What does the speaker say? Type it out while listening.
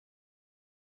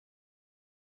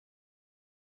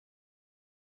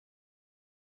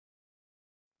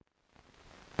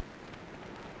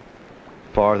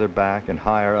farther back and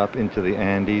higher up into the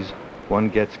Andes, one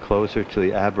gets closer to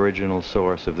the aboriginal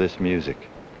source of this music.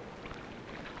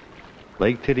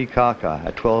 Lake Titicaca,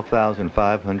 at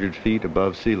 12,500 feet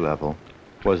above sea level,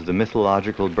 was the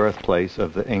mythological birthplace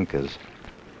of the Incas.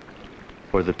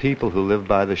 For the people who live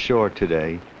by the shore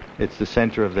today, it's the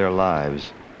center of their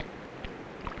lives.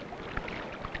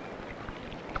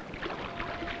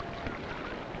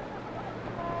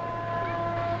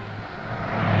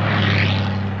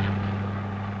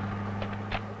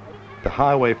 The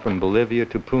highway from Bolivia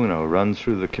to Puno runs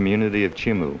through the community of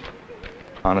Chimu.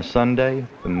 On a Sunday,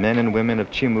 the men and women of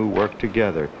Chimu work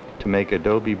together to make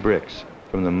adobe bricks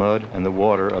from the mud and the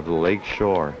water of the lake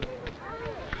shore.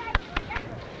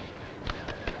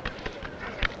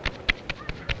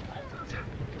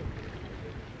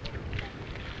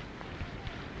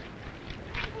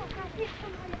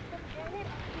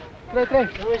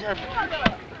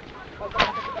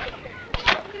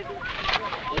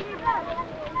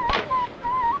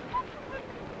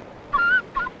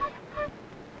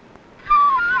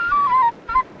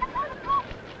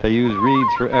 They use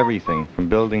reeds for everything, from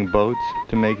building boats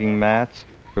to making mats,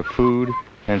 for food,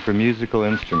 and for musical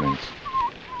instruments.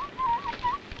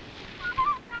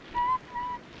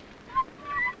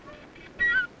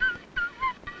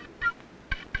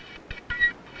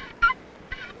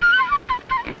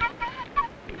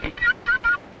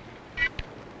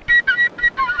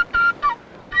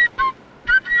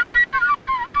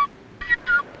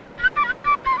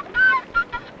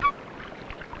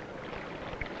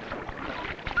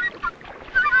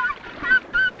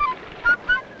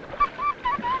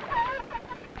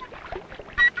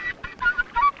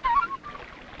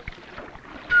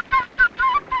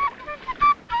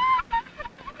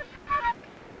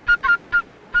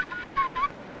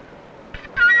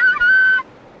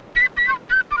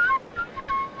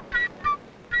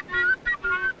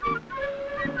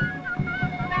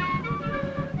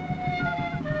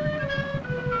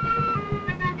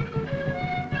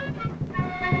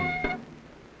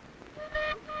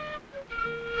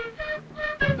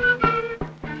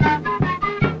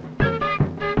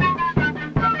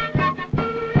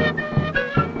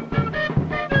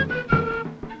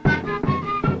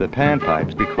 The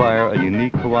panpipes require a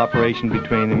unique cooperation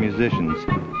between the musicians.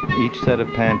 Each set of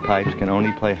panpipes can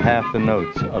only play half the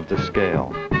notes of the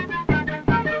scale.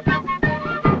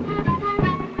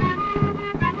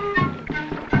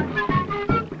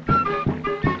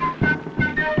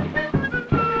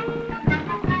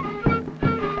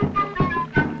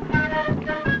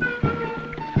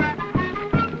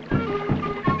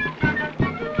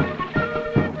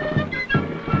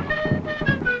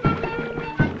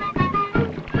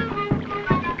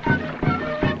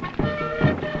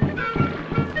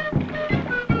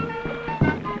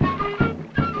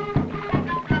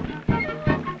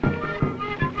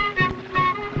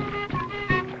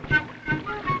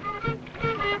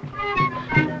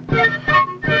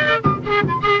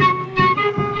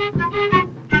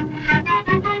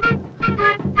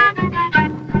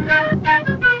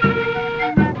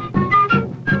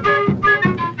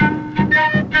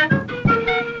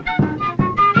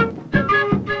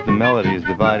 Melody is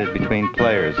divided between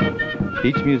players.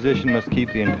 Each musician must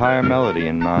keep the entire melody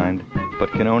in mind,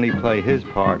 but can only play his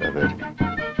part of it.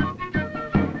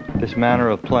 This manner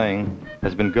of playing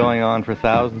has been going on for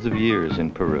thousands of years in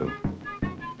Peru.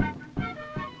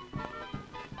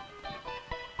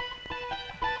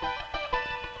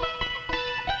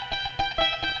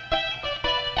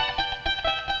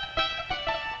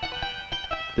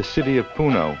 The city of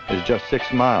Puno is just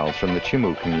 6 miles from the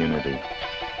Chimu community.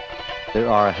 There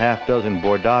are a half-dozen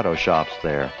bordado shops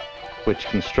there, which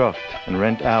construct and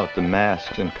rent out the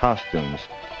masks and costumes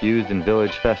used in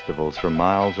village festivals for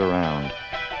miles around.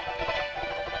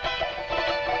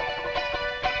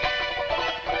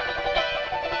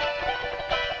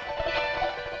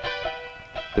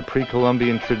 The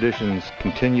pre-Columbian traditions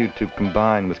continued to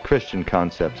combine with Christian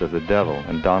concepts of the devil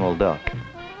and Donald Duck.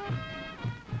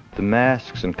 The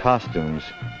masks and costumes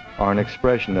are an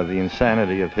expression of the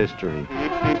insanity of history.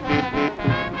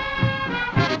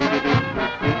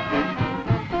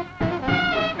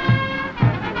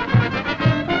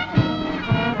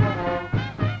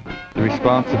 The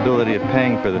responsibility of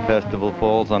paying for the festival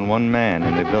falls on one man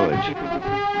in the village.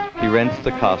 He rents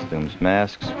the costumes,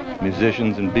 masks,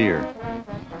 musicians, and beer.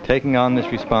 Taking on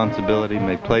this responsibility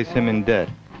may place him in debt,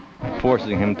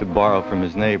 forcing him to borrow from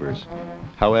his neighbors.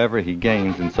 However, he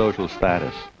gains in social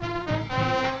status.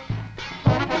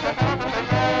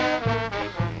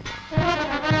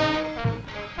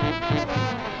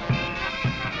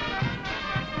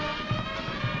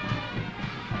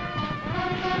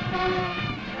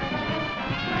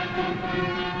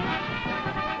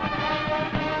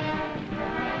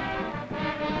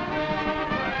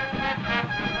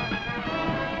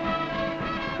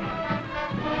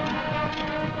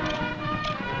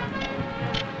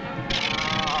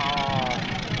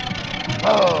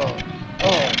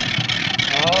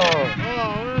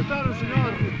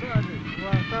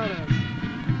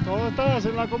 ¿Cómo estás?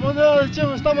 En la comunidad del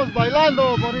Chivo estamos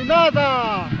bailando,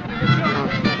 Morinata.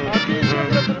 Aquí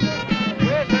siempre tenemos...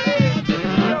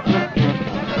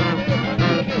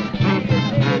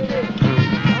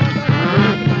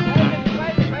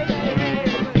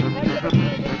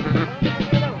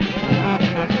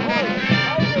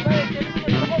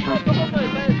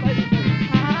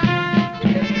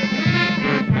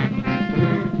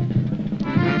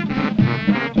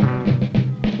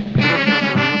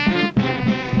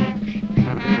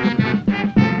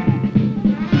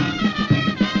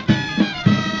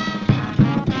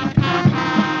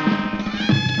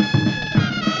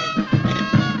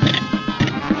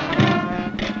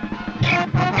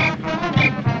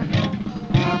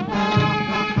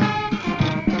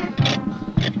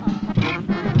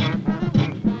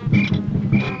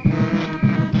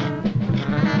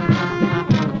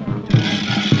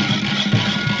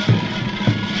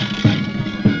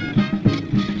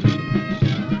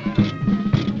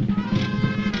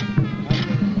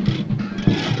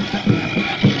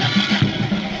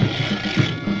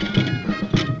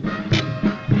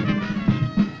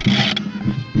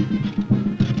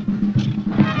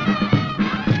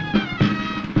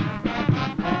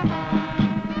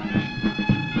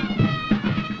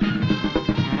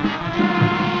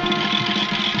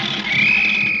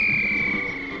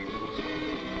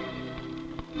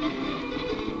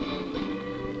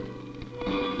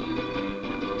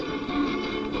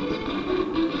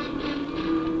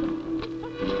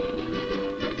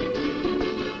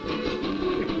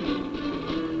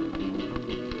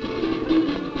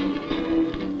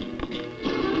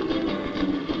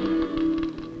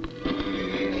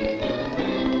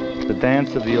 The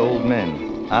dance of the old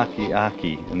men, Aki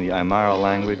Aki in the Aymara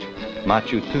language,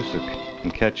 Machu Tusuk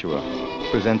in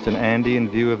Quechua, presents an Andean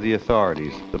view of the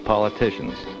authorities, the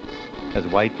politicians, as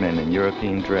white men in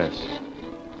European dress.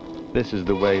 This is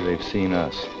the way they've seen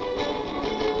us.